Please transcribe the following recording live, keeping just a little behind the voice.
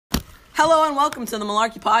Hello and welcome to the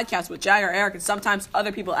Malarkey Podcast with Jagger, Eric, and sometimes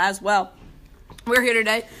other people as well. We're here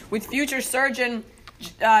today with future surgeon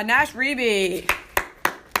Nash Reeby.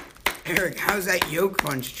 Eric, how's that yolk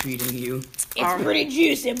crunch treating you? It's pretty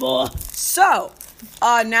juicy, boy. So,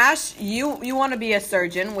 Nash, you want to be a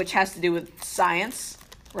surgeon, which has to do with science,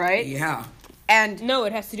 right? Yeah. And No,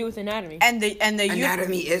 it has to do with anatomy. and the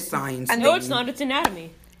Anatomy is science. And No, it's not. It's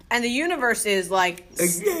anatomy. and the universe is like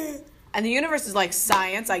and the universe is like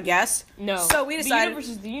science, I guess. No. So we The decided universe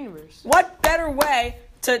is the universe. what better way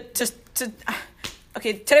to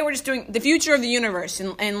okay, today we're just doing the future of the universe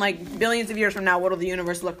in like billions of years from now. What will the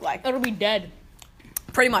universe look like? It'll be dead.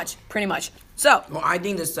 Pretty much. So, Well, I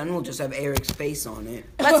think the sun will just have Eric's face on it.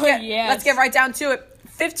 Yes. let's get right down to it.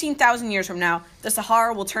 15,000 years from now, the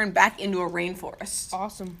Sahara will turn back into a rainforest.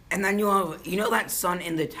 Awesome. And then you'll have, that sun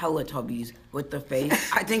in the Teletubbies with the face?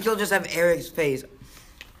 I think you'll just have Eric's face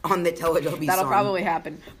on the Teletubbies That'll sun. probably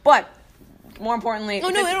happen. But, more importantly... Oh,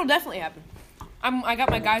 no, it'll definitely happen. I got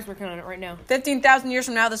my guys working on it right now. 15,000 years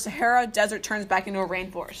from now, the Sahara Desert turns back into a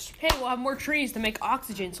rainforest. Hey, we'll have more trees to make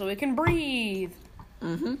oxygen so it can breathe.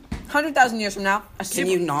 100,000 years from now, Can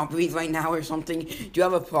you not breathe right now or something? Do you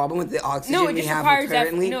have a problem with the oxygen No, it we just have requires effort.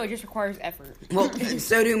 currently? No, it just requires effort. Well,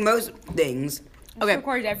 so do most things, Okay. It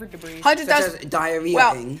requires effort to breathe. such 100,000... as diarrhea.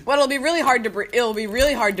 Well, it'll be really hard to breathe. It'll be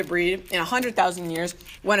really hard to breathe in 100,000 years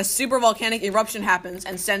when a super volcanic eruption happens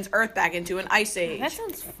and sends Earth back into an ice age. That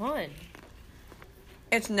sounds fun.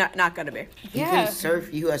 It's not going to be. You Yeah. can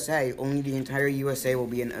surf USA, only the entire USA will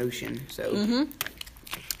be an ocean, so...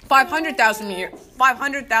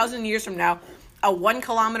 500,000 years from now, a 1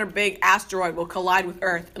 kilometer big asteroid will collide with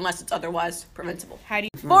Earth unless it's otherwise preventable. How do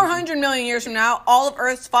you... 400 million years from now, all of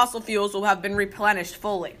Earth's fossil fuels will have been replenished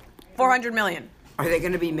fully. 400 million. Are they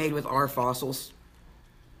going to be made with our fossils?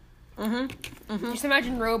 Just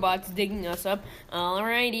imagine robots digging us up.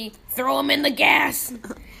 Alrighty. Throw them in the gas.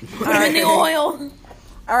 Put them in the oil.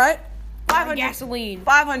 All right? Or 500, gasoline.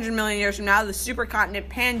 500 million years from now, the supercontinent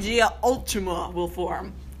Pangaea Ultima will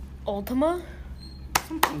form. Ultima?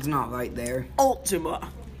 Something's not right there. Ultima.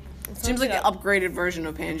 Seems like an upgraded version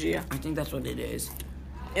of Pangaea. I think that's what it is.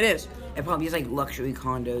 It is. It probably is like luxury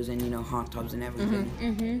condos and, hot tubs and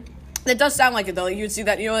everything. It does sound like it though. You'd see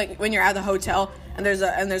that, like when you're at the hotel and there's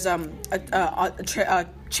a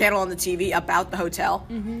channel on the TV about the hotel.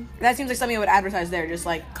 That seems like something I would advertise there. Just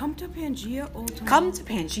like, Come to Pangaea Ultima. come to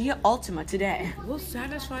Pangaea Ultima today. We'll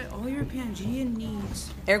satisfy all your Pangaean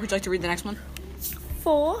needs. Eric, would you like to read the next one?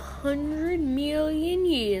 400 million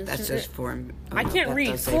years. That's just I can't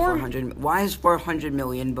read. 400. Why is 400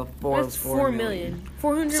 million before That's 4 million.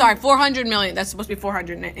 400. Sorry, 400 million. That's supposed to be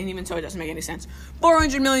 400, and even so, it doesn't make any sense.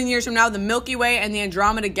 400 million years from now, the Milky Way and the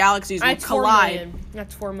Andromeda galaxies will That's 4 collide. million.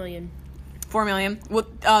 That's 4 million. 4 million.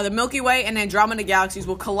 The Milky Way and Andromeda galaxies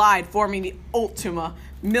will collide, forming the Ultima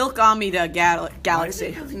Milkomeda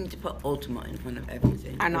galaxy. Why do they need to put Ultima in front of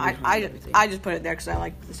everything? I know. Every time I everything? just put it there because I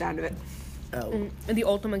like the sound of it. Oh. In the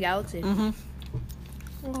Ultima Galaxy.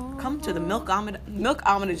 Come to the Milkomeda.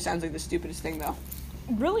 Milkomeda just sounds like the stupidest thing, though.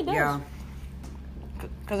 It really does. Yeah.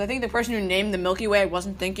 Because I think the person who named the Milky Way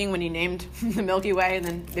wasn't thinking when he named the Milky Way, and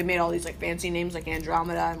then they made all these like fancy names like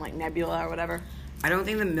Andromeda and like Nebula or whatever. I don't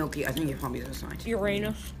think I think it probably is a scientist.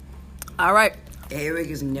 Uranus. All right. Eric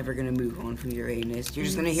is never going to move on from Uranus. You're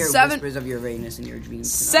just going to hear 7 whispers of Uranus in your dreams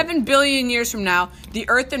tonight. 7 billion years from now, the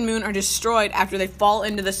Earth and Moon are destroyed after they fall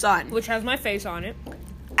into the sun. Which has my face on it.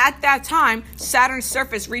 At that time, Saturn's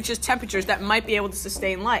surface reaches temperatures that might be able to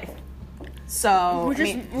sustain life. So, We're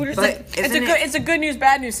just But like, it's a good news,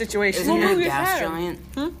 bad news situation. Isn't Well, it move a your gas Saturn.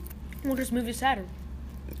 giant? we'll just move to Saturn.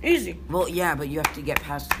 Easy. Well, yeah, but you have to get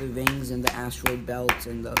past the rings and the asteroid belts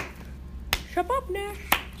and the... Shut up, Nash.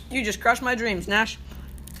 You just crushed my dreams, Nash.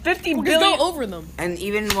 50 We'll billion. just go over them. And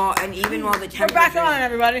even while the temperatures... We're back on,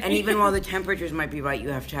 everybody. And even while the temperatures might be right, you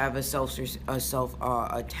have to have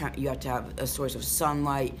you have to have a source of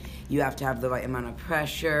sunlight. You have to have the right amount of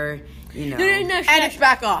pressure. No, and Nash. it's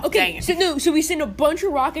back off. Okay, Dang it. so we send a bunch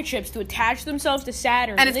of rocket ships to attach themselves to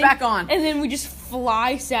Saturn. And it's then- back on. And then we just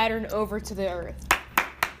fly Saturn over to the Earth.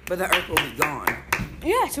 But the Earth will be gone.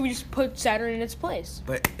 Yeah, so we just put Saturn in its place.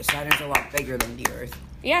 But Saturn's a lot bigger than the Earth.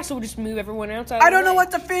 Yeah, so we'll just move everyone outside. I don't know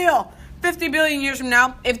what to feel. 50 billion years from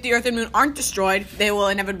now, if the Earth and Moon aren't destroyed, they will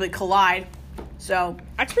inevitably collide. So,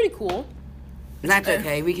 That's pretty cool. And that's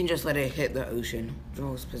okay. We can just let it hit the ocean. The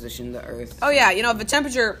most position the Earth. oh yeah, if a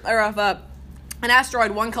temperature or if an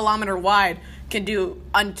asteroid 1 kilometer wide can do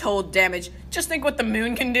untold damage, just think what the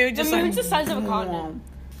moon can do. Just The moon's like, the size of a continent.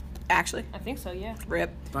 Actually, I think so, yeah.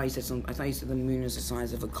 rip. I thought you said the moon is the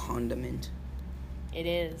size of a condiment. It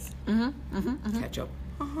is. Ketchup.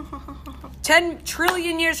 10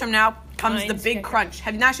 trillion years from now, comes the Big Crunch.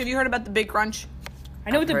 Nash, have you heard about the Big Crunch?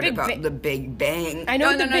 I know what the Heard Big about Bang. the Big Bang. I know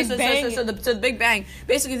what the Big Bang. So the Big Bang,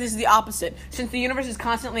 basically this is the opposite. Since the universe is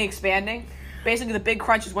constantly expanding, basically the Big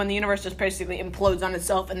Crunch is when the universe just basically implodes on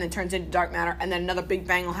itself and then turns into dark matter, and then another Big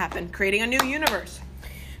Bang will happen, creating a new universe.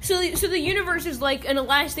 So the universe is like an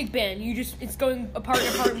elastic band. It's going apart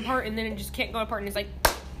and apart and apart, and then it just can't go apart, and it's like.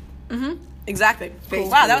 Exactly. Basically,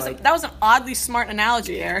 Wow, like- that was an oddly smart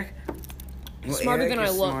analogy, Eric. Well, Smarter Eric than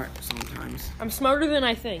is I look. smart sometimes. I'm smarter than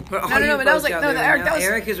I think. But No, but that was like Eric. That was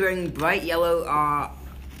Eric is wearing bright yellow,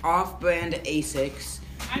 off-brand Asics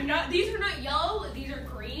I'm not. These are not yellow. These are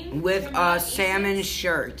green. with They're a not salmon Asics.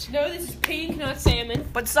 shirt. No, this is pink, not salmon.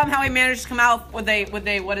 But somehow he managed to come out with a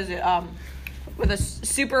what is it? With a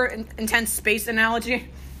super intense space analogy.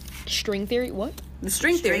 String theory. What? The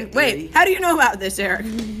string theory. String theory. Wait, how do you know about this, Eric?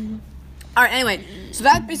 All right. Anyway, so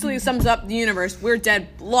that basically sums up the universe. We're dead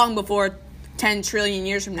long before 10 trillion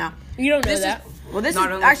years from now. You don't know This that. is well. This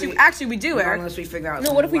Not is unless we- actually we do, Not Eric. unless we figure out No,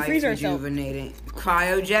 some what if we life freeze ourselves? rejuvenating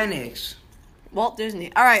cryogenics. Walt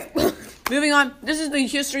Disney. All right, moving on. This is the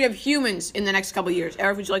history of humans in the next couple of years.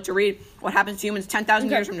 Eric, would you like to read what happens to humans 10,000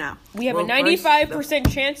 Okay. years from now? We have Well, a 95%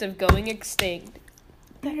 chance of going extinct.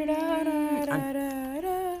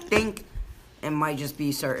 Think it might just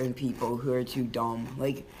be certain people who are too dumb.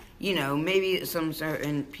 Like, maybe some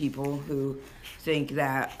certain people who think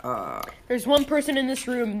that, There's one person in this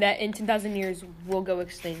room that in 10,000 years will go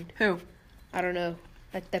extinct. Who? I don't know.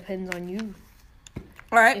 That depends on you.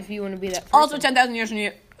 All right. If you want to be that person. Also,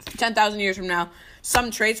 10,000 years from now,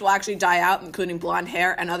 some traits will actually die out, including blonde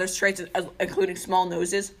hair, and other traits, including small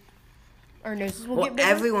noses. our noses will well, get bigger.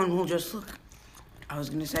 everyone will just look. I was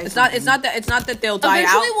gonna say It's something. not that they'll die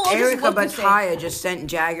Eventually out. we'll all just Erica look the same. Bataya just sent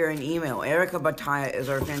Jagger an email. Erica Bataya is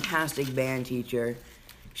our fantastic band teacher.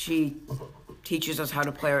 She teaches us how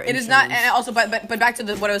to play our It is not, instruments. and also, but back to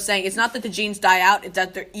what I was saying. It's not that the genes die out; it's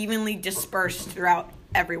that they're evenly dispersed throughout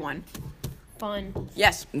everyone. Fun.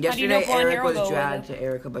 Yes. Yesterday, blonde hair Eric will was go dragged away? to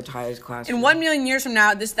Erica Bataya's class. In 1 million years from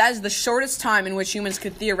now, that is the shortest time in which humans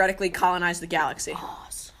could theoretically colonize the galaxy.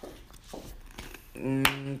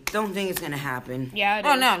 Don't think it's gonna happen. Yeah, it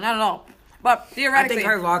Oh is. no, not at all. But I theoretically, think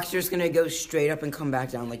our rock's just gonna go straight up and come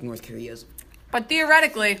back down like North Korea's.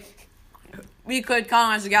 we could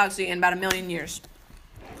colonize the galaxy in about 1 million years.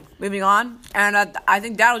 Moving on, and I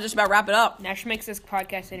think that'll just about wrap it up. Nash makes this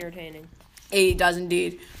podcast entertaining. He does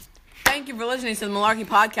indeed. Thank you for listening to the Malarkey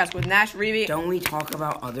Podcast with Nash Reeve. Don't we talk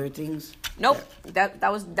about other things? Nope, that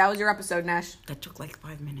was your episode, Nash. That took like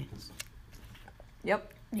 5 minutes.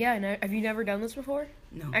 Yep. Yeah, no, have you never done this before?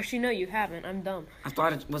 No. Actually, no, you haven't. I'm dumb. I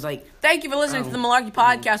thought it was like, Thank you for listening to the Malarkey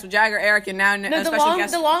Podcast with Jagger, Eric, and now No, a the special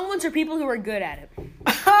guest. long ones are people who are good at it.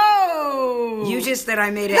 Oh! you just said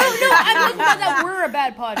I made it. No, I'm not saying that we're a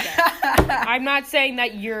bad podcast. I'm not saying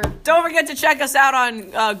that you're. Don't forget to check us out on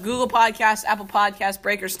Google Podcasts, Apple Podcasts,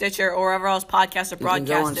 Breaker, Stitcher, or wherever else podcasts are You can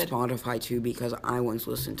go on broadcasted. Spotify too because I once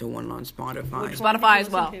listened to one on Spotify. Spotify as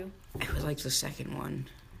well. Listen to. It was like the second one.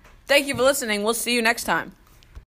 Thank you for listening. We'll see you next time.